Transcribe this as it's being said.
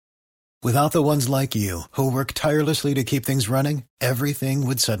Without the ones like you, who work tirelessly to keep things running, everything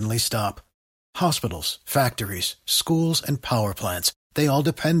would suddenly stop. Hospitals, factories, schools, and power plants, they all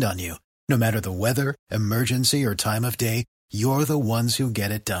depend on you. No matter the weather, emergency, or time of day, you're the ones who get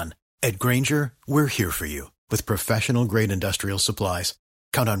it done. At Grainger, we're here for you with professional-grade industrial supplies.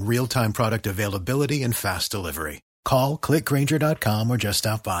 Count on real-time product availability and fast delivery. Call, clickgrainger.com, or just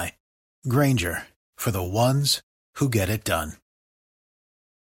stop by. Grainger, for the ones who get it done.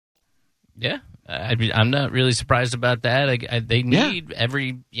 Yeah, I'm not really surprised about that. They need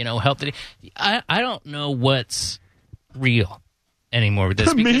every help that I don't know what's real anymore with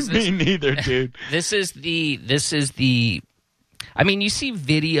this. Me neither, dude. This is the. I mean, you see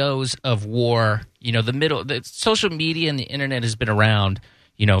videos of war. The social media and the internet has been around.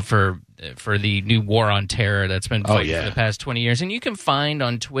 For the new war on terror that's been fighting for the past 20 years, and you can find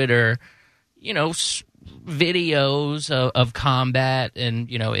on Twitter, videos of combat and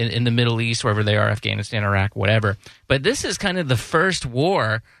in the Middle East, wherever they are, Afghanistan, Iraq, whatever. But this is kind of the first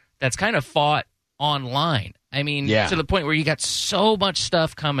war that's kind of fought online. I mean, to the point where you got so much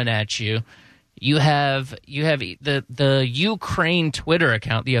stuff coming at you. You have the Ukraine Twitter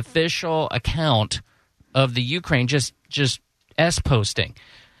account, the official account of the Ukraine, just posting.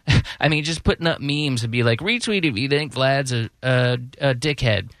 I mean, just putting up memes and be like, retweet if you think Vlad's a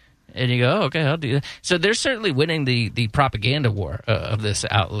dickhead. And you go, oh, okay, I'll do that. So they're certainly winning the propaganda war of this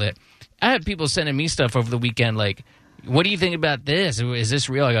outlet. I had people sending me stuff over the weekend like, what do you think about this? Is this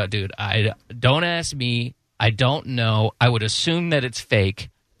real? I go, dude, don't ask me. I don't know. I would assume that it's fake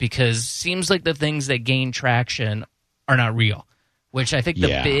because it seems like the things that gain traction are not real, which I think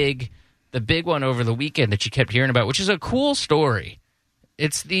the big one over the weekend that you kept hearing about, which is a cool story.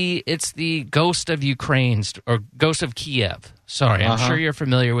 It's the Ghost of Ukraine or Ghost of Kiev. Sorry, I'm sure you're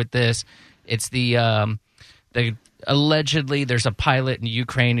familiar with this. It's the allegedly there's a pilot in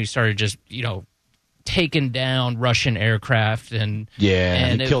Ukraine who started just taking down Russian aircraft and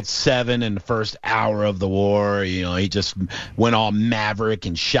he killed 7 in the first hour of the war. He just went all maverick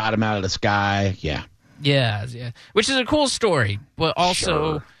and shot him out of the sky. Yeah, which is a cool story, but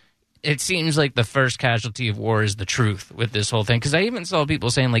also. It seems like the first casualty of war is the truth with this whole thing. Because I even saw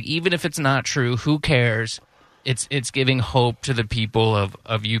people saying, like, even if it's not true, who cares? It's giving hope to the people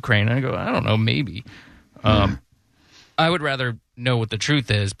of Ukraine. And I go, I don't know, maybe. I would rather know what the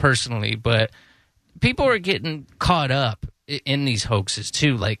truth is, personally. But people are getting caught up in these hoaxes,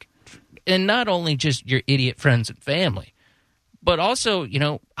 too. Like, and not only just your idiot friends and family, but also,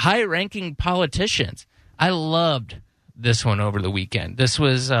 high-ranking politicians. I loved this one over the weekend. This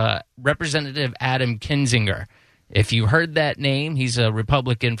was Representative Adam Kinzinger. If you heard that name, he's a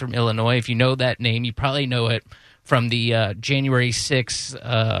Republican from Illinois. If you know that name, you probably know it from the January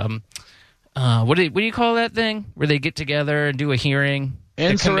 6th, what do you call that thing? Where they get together and do a hearing?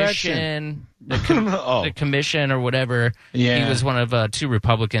 Insurrection. The commission or whatever. Yeah. He was one of 2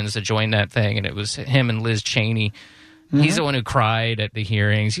 Republicans that joined that thing, and it was him and Liz Cheney. Mm-hmm. He's the one who cried at the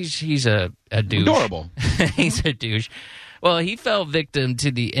hearings. He's a douche. Adorable. He's a douche. Well, he fell victim to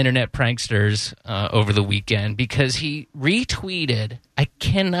the internet pranksters over the weekend because he retweeted, I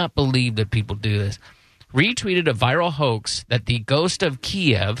cannot believe that people do this, retweeted a viral hoax that the Ghost of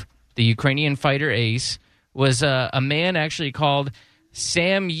Kiev, the Ukrainian fighter ace, was a man actually called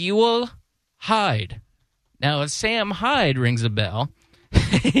Samuel Hyde. Now, if Sam Hyde rings a bell,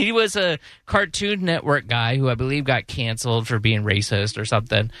 he was a Cartoon Network guy who I believe got canceled for being racist or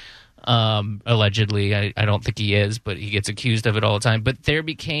something. Allegedly. I don't think he is, but he gets accused of it all the time. But there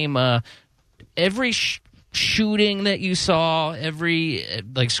became every shooting that you saw, every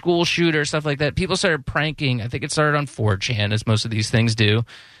school shooter, stuff like that, people started pranking. I think it started on 4chan, as most of these things do.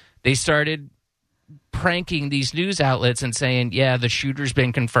 They started pranking these news outlets and saying, yeah, the shooter's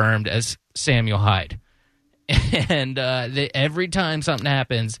been confirmed as Samuel Hyde. And every time something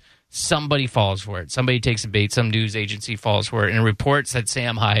happens, somebody falls for it. Somebody takes a bait. Some news agency falls for it and reports that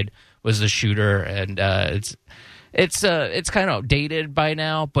Sam Hyde was the shooter. And it's kind of dated by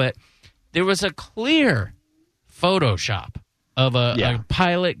now, but there was a clear Photoshop of a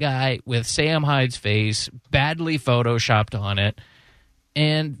pilot guy with Sam Hyde's face, badly Photoshopped on it.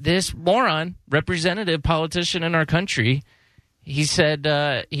 And this moron, representative politician in our country, he said,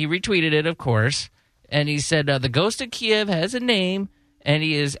 he retweeted it, of course, and he said, the Ghost of Kiev has a name, and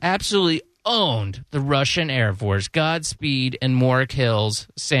he has absolutely owned the Russian Air Force. Godspeed and more kills,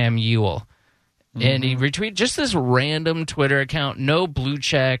 Samuel. Mm-hmm. And he retweeted just this random Twitter account, no blue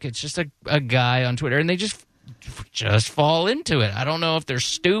check. It's just a guy on Twitter, and they just fall into it. I don't know if they're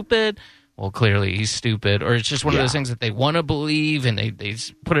stupid. Well, clearly he's stupid, or it's just one of those things that they want to believe, and they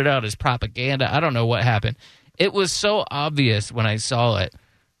put it out as propaganda. I don't know what happened. It was so obvious when I saw it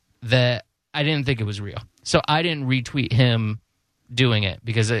that I didn't think it was real. So I didn't retweet him doing it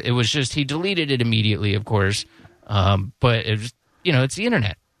because it was just, he deleted it immediately, of course. But it was, it's the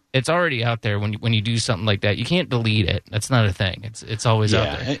internet. It's already out there when you do something like that. You can't delete it. That's not a thing. It's always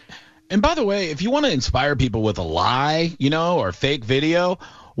out there. And by the way, if you want to inspire people with a lie, or fake video,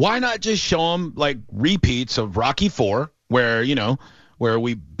 why not just show them like repeats of Rocky IV, where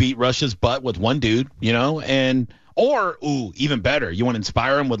we beat Russia's butt with one dude, or even better, you want to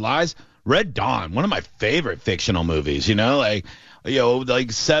inspire them with lies? Red Dawn, one of my favorite fictional movies, like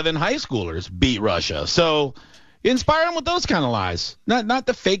 7 high schoolers beat Russia. So inspire them with those kind of lies, not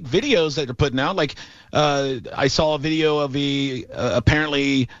the fake videos that they're putting out. Like I saw a video of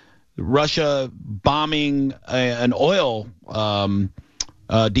apparently Russia bombing an oil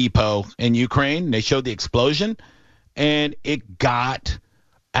depot in Ukraine. They showed the explosion, and it got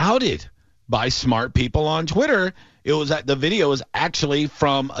outed by smart people on Twitter. The video was actually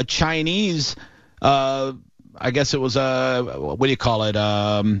from a Chinese, I guess it was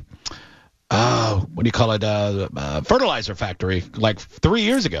fertilizer factory like 3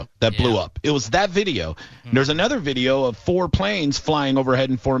 years ago that blew up. It was that video. Mm-hmm. There's another video of 4 planes flying overhead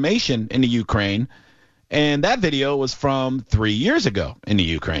in formation in the Ukraine, and that video was from 3 years ago in the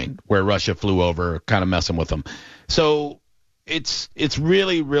Ukraine where Russia flew over, kind of messing with them. So it's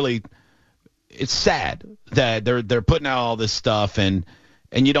really, really, it's sad that they're putting out all this stuff and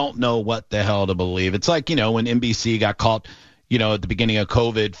you don't know what the hell to believe. It's like, when NBC got caught, at the beginning of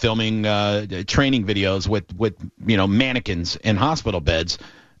COVID filming training videos with mannequins in hospital beds.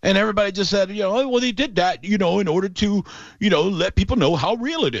 And everybody just said, well, they did that, in order to, let people know how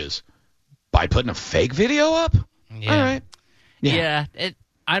real it is. By putting a fake video up? Yeah. All right. Yeah.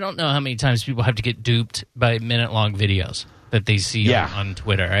 I don't know how many times people have to get duped by minute-long videos that they see on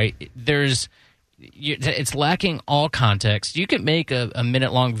Twitter, right? It's lacking all context. You can make a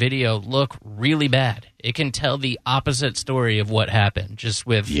minute-long video look really bad. It can tell the opposite story of what happened just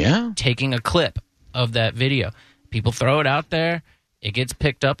with taking a clip of that video. People throw it out there. It gets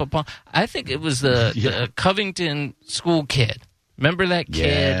picked up upon. I think it was the Covington school kid. Remember that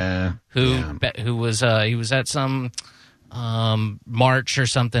kid who was he was at some march or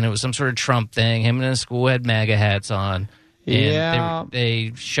something. It was some sort of Trump thing. Him and his school had MAGA hats on. And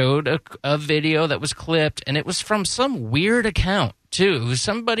they showed a video that was clipped, and it was from some weird account, too. It was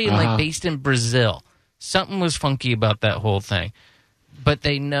somebody based in Brazil. Something was funky about that whole thing. But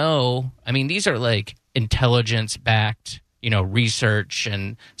they know, these are like intelligence-backed, research,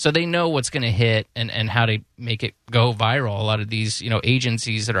 and so they know what's going to hit and how to make it go viral. A lot of these,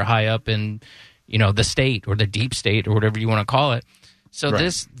 agencies that are high up in, the state or the deep state or whatever you want to call it. So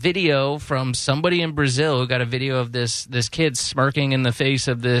this video from somebody in Brazil who got a video of this kid smirking in the face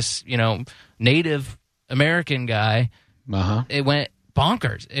of this, Native American guy, it went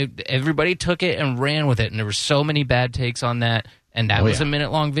bonkers. Everybody took it and ran with it, and there were so many bad takes on that, and that was a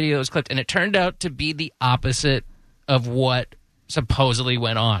minute-long video that was clipped, and it turned out to be the opposite of what supposedly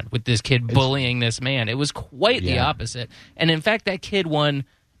went on with this kid bullying this man. It was quite the opposite, and in fact, that kid won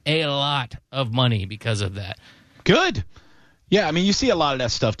a lot of money because of that. Good. Yeah, you see a lot of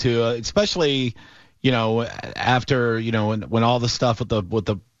that stuff too, especially, after, when all the stuff with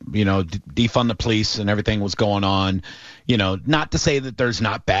the defund the police and everything was going on, not to say that there's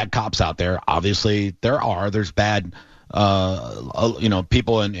not bad cops out there. Obviously, there's bad,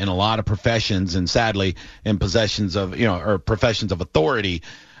 people in a lot of professions and sadly in possessions of, or professions of authority.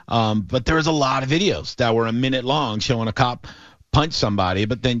 But there's a lot of videos that were a minute long showing a cop punch somebody,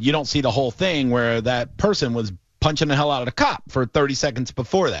 but then you don't see the whole thing where that person was punching the hell out of the cop for 30 seconds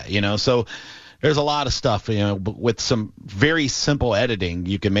before that, So there's a lot of stuff, with some very simple editing,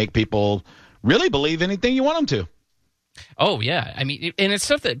 you can make people really believe anything you want them to. Oh, yeah. And it's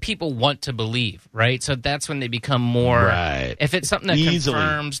stuff that people want to believe, right? So that's when they become more, if it's something that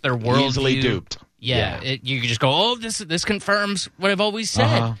confirms their worldview. Easily duped. Yeah. You just go, oh, this confirms what I've always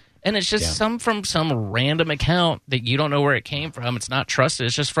said. And it's just from some random account that you don't know where it came from. It's not trusted.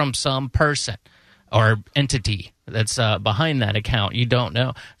 It's just from some person or entity that's behind that account. You don't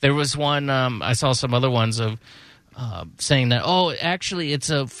know. There was one, I saw some other ones of saying that, actually it's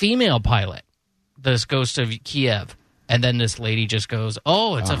a female pilot, this Ghost of Kiev. And then this lady just goes,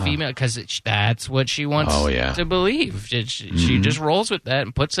 it's a female, because that's what she wants to believe. She just rolls with that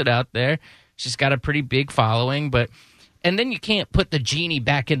and puts it out there. She's got a pretty big following, and then you can't put the genie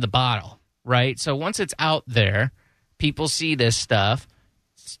back in the bottle, right? So once it's out there, people see this stuff.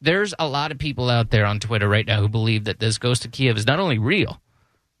 There's a lot of people out there on Twitter right now who believe that this Ghost of Kiev is not only real,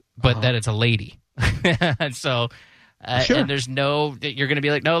 but that it's a lady. So Sure. And there's you're going to be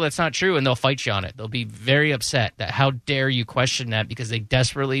like, no, that's not true, and they'll fight you on it. They'll be very upset that how dare you question that because they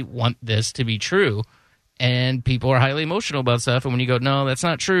desperately want this to be true. And people are highly emotional about stuff, and when you go, no, that's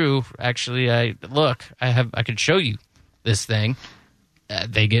not true. Actually, I could show you this thing.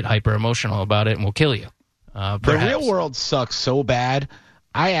 They get hyper emotional about it and will kill you. The real world sucks so bad.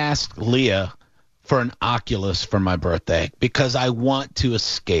 I asked Leah for an Oculus for my birthday because I want to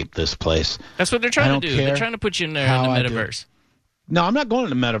escape this place. That's what they're trying to do. They're trying to put you in there in the metaverse. No, I'm not going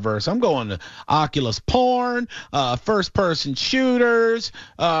to the metaverse. I'm going to Oculus porn, first-person shooters,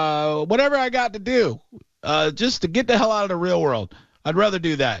 whatever I got to do, just to get the hell out of the real world. I'd rather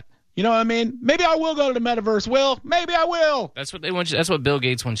do that. You know what I mean? Maybe I will go to the metaverse, Will. Maybe I will. That's what they want you. That's what Bill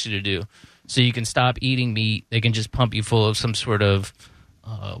Gates wants you to do. So you can stop eating meat. They can just pump you full of some sort of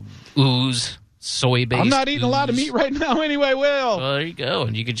ooze, soy-based. I'm not eating a lot of meat right now anyway, Will. Well, there you go.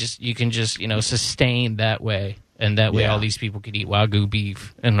 And you can just sustain that way. And that way all these people can eat Wagyu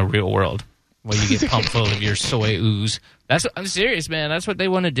beef in the real world where you get pumped full of your soy ooze. I'm serious, man. That's what they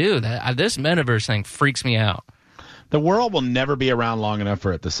want to do. This metaverse thing freaks me out. The world will never be around long enough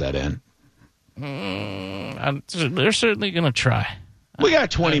for it to set in. They're certainly going to try. We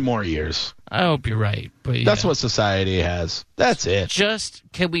got 20 more years. I hope you're right. But that's what society has. That's it.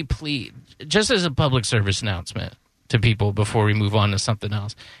 Can we please, just as a public service announcement to people before we move on to something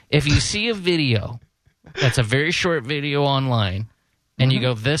else, if you see a video that's a very short video online and you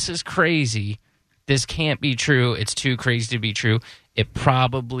go, this is crazy, this can't be true, it's too crazy to be true, it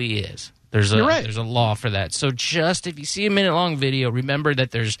probably is. There's a law for that. So just if you see a minute-long video, remember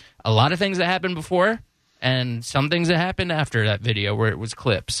that there's a lot of things that happened before and some things that happened after that video where it was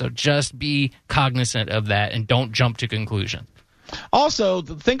clipped. So just be cognizant of that and don't jump to conclusion. Also,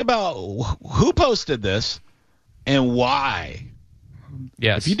 think about who posted this and why.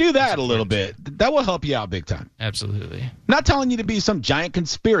 Yes. If you do that a little bit, that will help you out big time. Absolutely. Not telling you to be some giant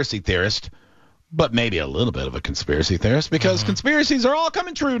conspiracy theorist, but maybe a little bit of a conspiracy theorist because conspiracies are all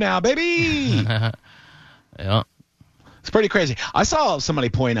coming true now, baby. Yeah. It's pretty crazy. I saw somebody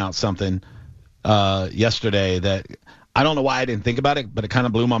point out something yesterday that I don't know why I didn't think about it, but it kind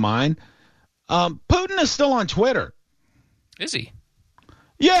of blew my mind. Putin is still on Twitter. Is he?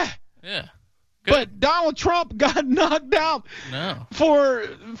 Yeah. Yeah. Good. But Donald Trump got knocked out for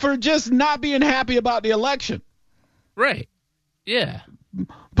just not being happy about the election. Right. Yeah.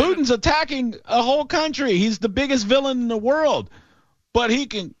 Putin's attacking a whole country. He's the biggest villain in the world. But he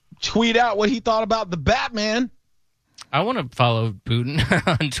can tweet out what he thought about the Batman. I want to follow Putin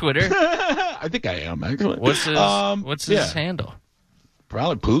on Twitter. I think I am, actually. What's his handle?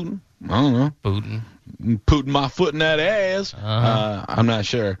 Probably Putin. I don't know. Putin my foot in that ass. I'm not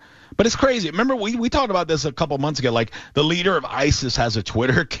sure. But it's crazy. Remember, we talked about this a couple months ago. Like, the leader of ISIS has a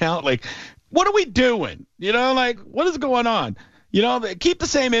Twitter account. Like, what are we doing? You know, like, what is going on? You know, keep the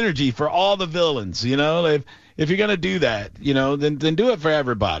same energy for all the villains. You know, if you're going to do that, you know, then do it for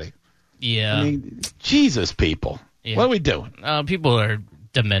everybody. Yeah. I mean, Jesus, people. Yeah. What are we doing? People are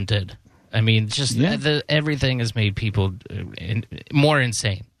demented. I mean, just everything has made people more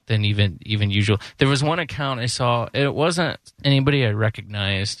insane than even usual. There was one account I saw. It wasn't anybody I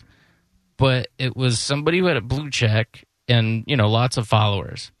recognized, but it was somebody who had a blue check and, you know, lots of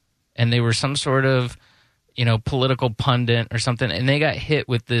followers. And they were some sort of, you know, political pundit or something, and they got hit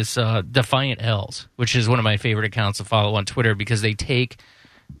with this Defiant L's, which is one of my favorite accounts to follow on Twitter because they take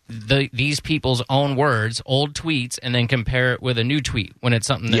these people's own words, old tweets, and then compare it with a new tweet when it's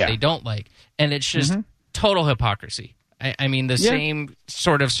something that they don't like. And it's just total hypocrisy. I mean, the same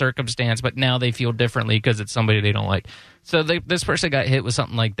sort of circumstance, but now they feel differently because it's somebody they don't like. So this person got hit with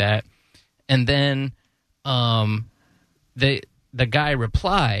something like that, and then the guy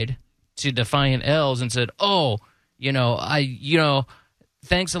replied to Defiant L's and said, "Oh,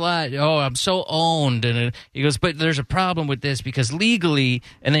 thanks a lot. Oh, I'm so owned." And he goes, "But there's a problem with this because legally,"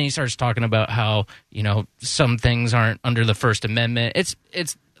 and then he starts talking about how, you know, some things aren't under the First Amendment.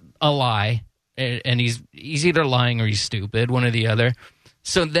 It's a lie, and he's either lying or he's stupid, one or the other.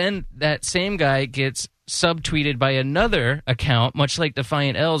 So then that same guy gets subtweeted by another account, much like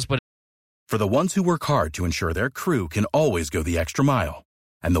Defiant L's, but for the ones who work hard to ensure their crew can always go the extra mile,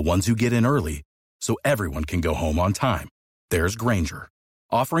 and the ones who get in early so everyone can go home on time, there's Grainger,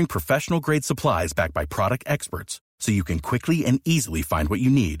 offering professional-grade supplies backed by product experts so you can quickly and easily find what you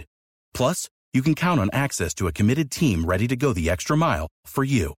need. Plus, you can count on access to a committed team ready to go the extra mile for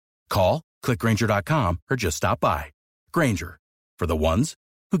you. Call, click Grainger.com, or just stop by. Grainger, for the ones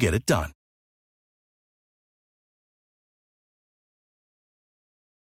who get it done.